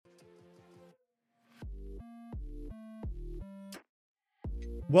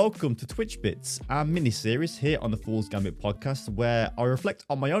Welcome to Twitch Bits, our mini-series here on the Fool's Gambit podcast, where I reflect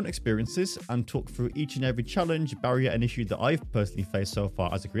on my own experiences and talk through each and every challenge, barrier and issue that I've personally faced so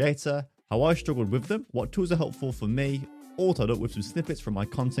far as a creator, how I struggled with them, what tools are helpful for me, all tied up with some snippets from my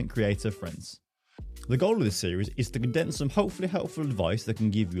content creator friends. The goal of this series is to condense some hopefully helpful advice that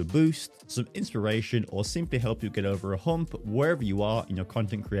can give you a boost, some inspiration, or simply help you get over a hump wherever you are in your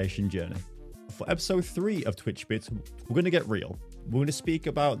content creation journey. For episode 3 of Twitch Bits, we're going to get real. We're going to speak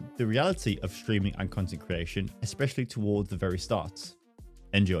about the reality of streaming and content creation, especially towards the very start.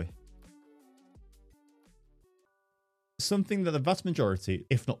 Enjoy. Something that the vast majority,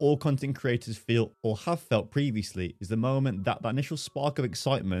 if not all content creators feel or have felt previously is the moment that initial spark of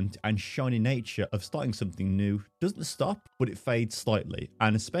excitement and shiny nature of starting something new doesn't stop, but it fades slightly.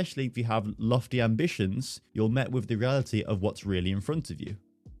 And especially if you have lofty ambitions, you're met with the reality of what's really in front of you.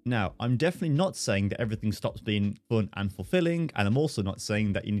 Now, I'm definitely not saying that everything stops being fun and fulfilling, and I'm also not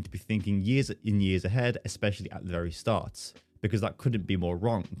saying that you need to be thinking years ahead, especially at the very start, because that couldn't be more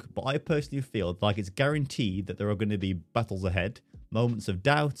wrong. But I personally feel like it's guaranteed that there are going to be battles ahead, moments of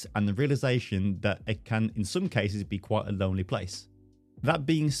doubt, and the realization that it can, in some cases, be quite a lonely place. That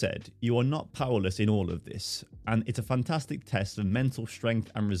being said, you are not powerless in all of this, and it's a fantastic test of mental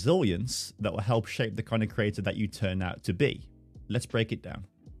strength and resilience that will help shape the kind of creator that you turn out to be. Let's break it down.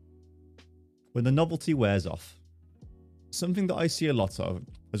 When the novelty wears off. Something that I see a lot of,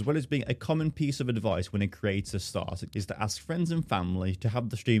 as well as being a common piece of advice when a creator starts, is to ask friends and family to have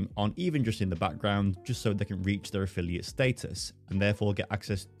the stream on even just in the background, just so they can reach their affiliate status, and therefore get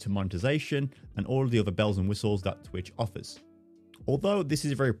access to monetization and all of the other bells and whistles that Twitch offers. Although this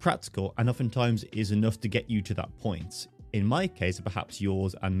is very practical and oftentimes is enough to get you to that point, in my case, perhaps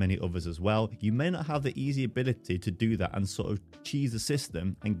yours and many others as well, you may not have the easy ability to do that and sort of cheese the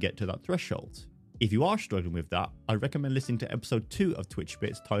system and get to that threshold. If you are struggling with that, I recommend listening to episode 2 of Twitch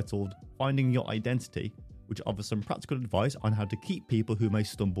Bits titled Finding Your Identity, which offers some practical advice on how to keep people who may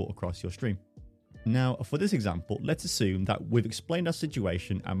stumble across your stream. Now, for this example, let's assume that we've explained our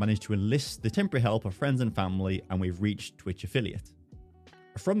situation and managed to enlist the temporary help of friends and family, and we've reached Twitch affiliate.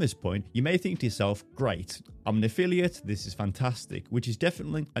 From this point, you may think to yourself, great, I'm an affiliate, this is fantastic, which is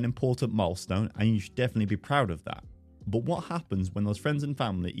definitely an important milestone and you should definitely be proud of that. But what happens when those friends and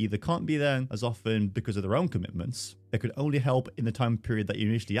family either can't be there as often because of their own commitments, they could only help in the time period that you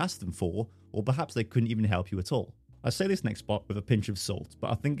initially asked them for, or perhaps they couldn't even help you at all? I say this next part with a pinch of salt,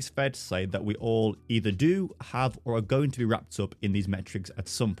 but I think it's fair to say that we all either do, have, or are going to be wrapped up in these metrics at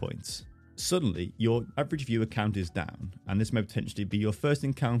some point. Suddenly, your average viewer count is down, and this may potentially be your first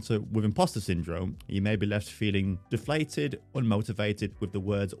encounter with imposter syndrome. You may be left feeling deflated, unmotivated, with the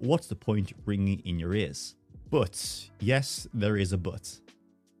words, "What's the point?" ringing in your ears. But, yes, there is a but.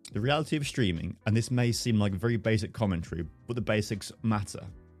 The reality of streaming, and this may seem like very basic commentary, but the basics matter.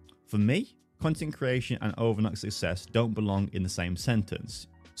 For me, content creation and overnight success don't belong in the same sentence.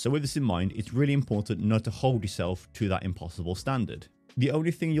 So with this in mind, it's really important not to hold yourself to that impossible standard. The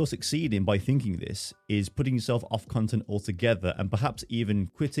only thing you'll succeed in by thinking this is putting yourself off content altogether and perhaps even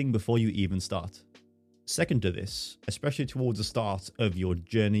quitting before you even start. Second to this, especially towards the start of your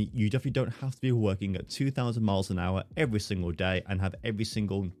journey, you definitely don't have to be working at 2,000 miles an hour every single day and have every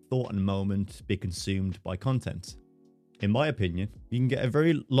single thought and moment be consumed by content. In my opinion, you can get a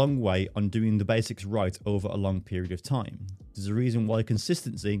very long way on doing the basics right over a long period of time. There's a reason why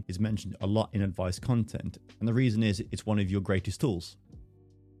consistency is mentioned a lot in advice content, and the reason is it's one of your greatest tools.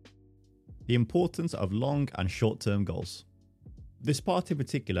 The importance of long and short-term goals. This part in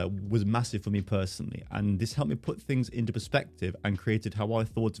particular was massive for me personally, and this helped me put things into perspective and created how I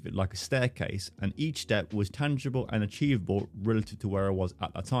thought of it like a staircase, and each step was tangible and achievable relative to where I was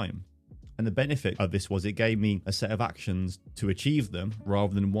at that time. And the benefit of this was it gave me a set of actions to achieve them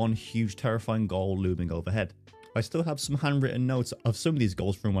rather than one huge terrifying goal looming overhead. I still have some handwritten notes of some of these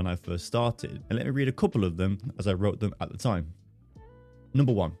goals from when I first started, and let me read a couple of them as I wrote them at the time.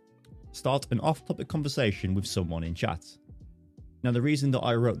 Number 1. Start an off-topic conversation with someone in chat. Now, the reason that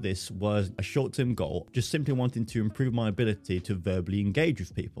I wrote this was a short-term goal, just simply wanting to improve my ability to verbally engage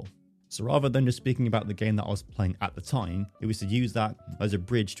with people. So rather than just speaking about the game that I was playing at the time, it was to use that as a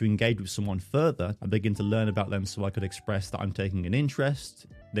bridge to engage with someone further and begin to learn about them so I could express that I'm taking an interest.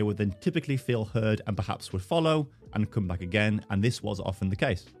 They would then typically feel heard and perhaps would follow and come back again, and this was often the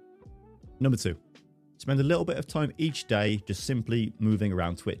case. Number 2. Spend a little bit of time each day just simply moving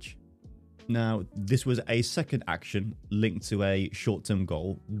around Twitch. Now, this was a second action linked to a short-term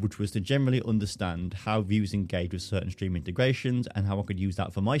goal, which was to generally understand how viewers engage with certain stream integrations and how I could use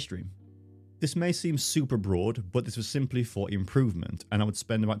that for my stream. This may seem super broad, but this was simply for improvement, and I would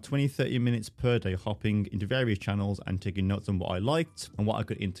spend about 20-30 minutes per day hopping into various channels and taking notes on what I liked and what I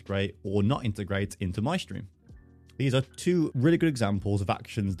could integrate or not integrate into my stream. These are two really good examples of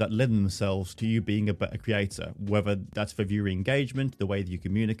actions that lend themselves to you being a better creator, whether that's for viewer engagement, the way that you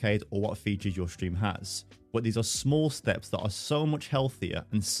communicate, or what features your stream has. But these are small steps that are so much healthier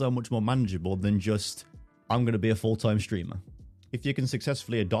and so much more manageable than just, I'm going to be a full-time streamer. If you can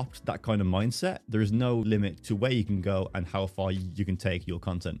successfully adopt that kind of mindset, there is no limit to where you can go and how far you can take your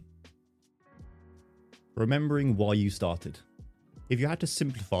content. Remembering why you started. If you had to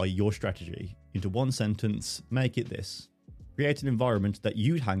simplify your strategy into one sentence, make it this: create an environment that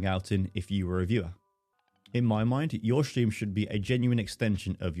you'd hang out in if you were a viewer. In my mind, your stream should be a genuine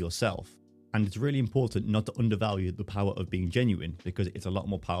extension of yourself. And it's really important not to undervalue the power of being genuine, because it's a lot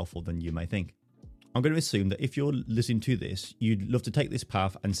more powerful than you may think. I'm going to assume that if you're listening to this, you'd love to take this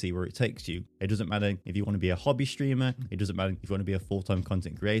path and see where it takes you. It doesn't matter if you want to be a hobby streamer, it doesn't matter if you want to be a full-time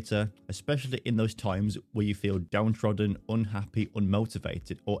content creator, especially in those times where you feel downtrodden, unhappy,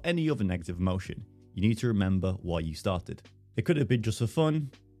 unmotivated, or any other negative emotion. You need to remember why you started. It could have been just for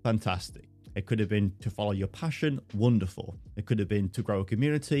fun, fantastic. It could have been to follow your passion, wonderful. It could have been to grow a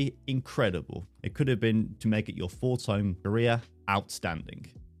community, incredible. It could have been to make it your full-time career, outstanding.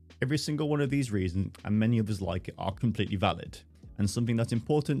 Every single one of these reasons, and many others like it, are completely valid. And something that's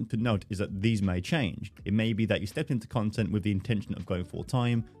important to note is that these may change. It may be that you stepped into content with the intention of going full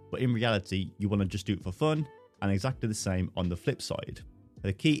time, but in reality, you want to just do it for fun, and exactly the same on the flip side.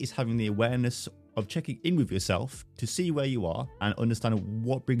 The key is having the awareness of checking in with yourself to see where you are and understand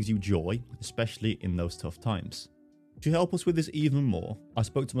what brings you joy, especially in those tough times. To help us with this even more, I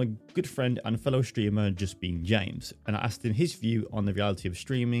spoke to my good friend and fellow streamer Just Being James, and I asked him his view on the reality of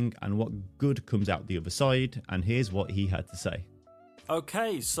streaming and what good comes out the other side, and here's what he had to say.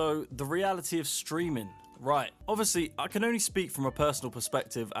 Okay, so the reality of streaming. Right, obviously I can only speak from a personal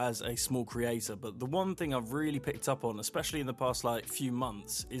perspective as a small creator, but the one thing I've really picked up on, especially in the past few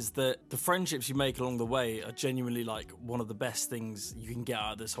months, is that the friendships you make along the way are genuinely one of the best things you can get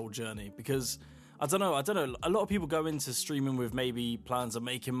out of this whole journey. Because I don't know, a lot of people go into streaming with maybe plans of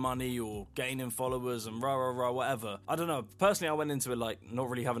making money or gaining followers and whatever. I don't know, personally I went into it not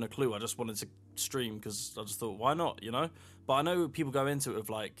really having a clue. I just wanted to stream because I just thought, why not, you know? But I know people go into it with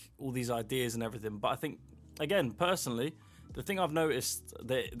all these ideas and everything, but I think, again, personally, the thing I've noticed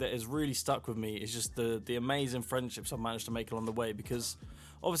that has really stuck with me is just the amazing friendships I've managed to make along the way. Because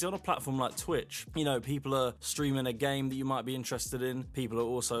obviously on a platform like Twitch, people are streaming a game that you might be interested in. People are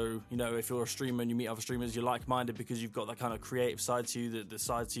also, if you're a streamer and you meet other streamers, you're like-minded because you've got that kind of creative side to you, the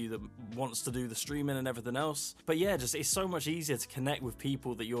side to you that wants to do the streaming and everything else. But yeah, just it's so much easier to connect with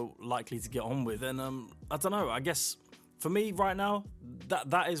people that you're likely to get on with. And I don't know, I guess for me right now,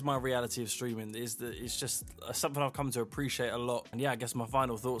 that is my reality of streaming. It's just something I've come to appreciate a lot. And yeah, I guess my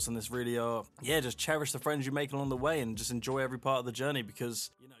final thoughts on this really are, just cherish the friends you make along the way and just enjoy every part of the journey,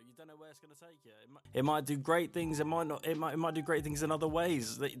 because you don't know where it's going to take you. It might do great things. It might not. It might do great things in other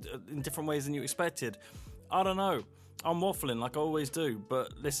ways, in different ways than you expected. I don't know. I'm waffling like I always do,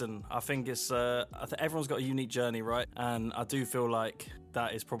 but listen, I think everyone's got a unique journey, right? And I do feel like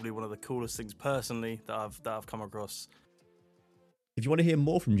that is probably one of the coolest things personally that I've come across. If you want to hear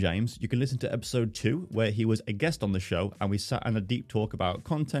more from James, you can listen to episode 2, where he was a guest on the show and we sat in a deep talk about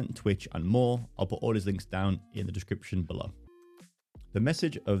content, Twitch, and more. I'll put all his links down in the description below. The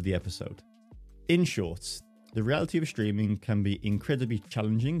message of the episode. In short, the reality of streaming can be incredibly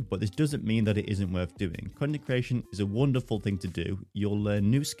challenging, but this doesn't mean that it isn't worth doing. Content creation is a wonderful thing to do. You'll learn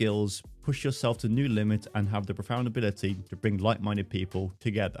new skills, push yourself to new limits, and have the profound ability to bring like-minded people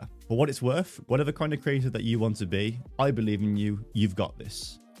together. For what it's worth, whatever kind of creator that you want to be, I believe in you. You've got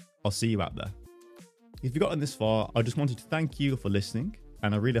this. I'll see you out there. If you've gotten this far, I just wanted to thank you for listening,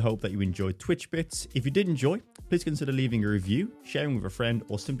 and I really hope that you enjoyed Twitch Bits. If you did enjoy, please consider leaving a review, sharing with a friend,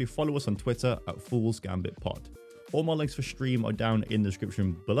 or simply follow us on Twitter at Fool's Gambit Pod. All my links for stream are down in the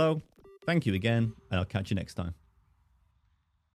description below. Thank you again, and I'll catch you next time.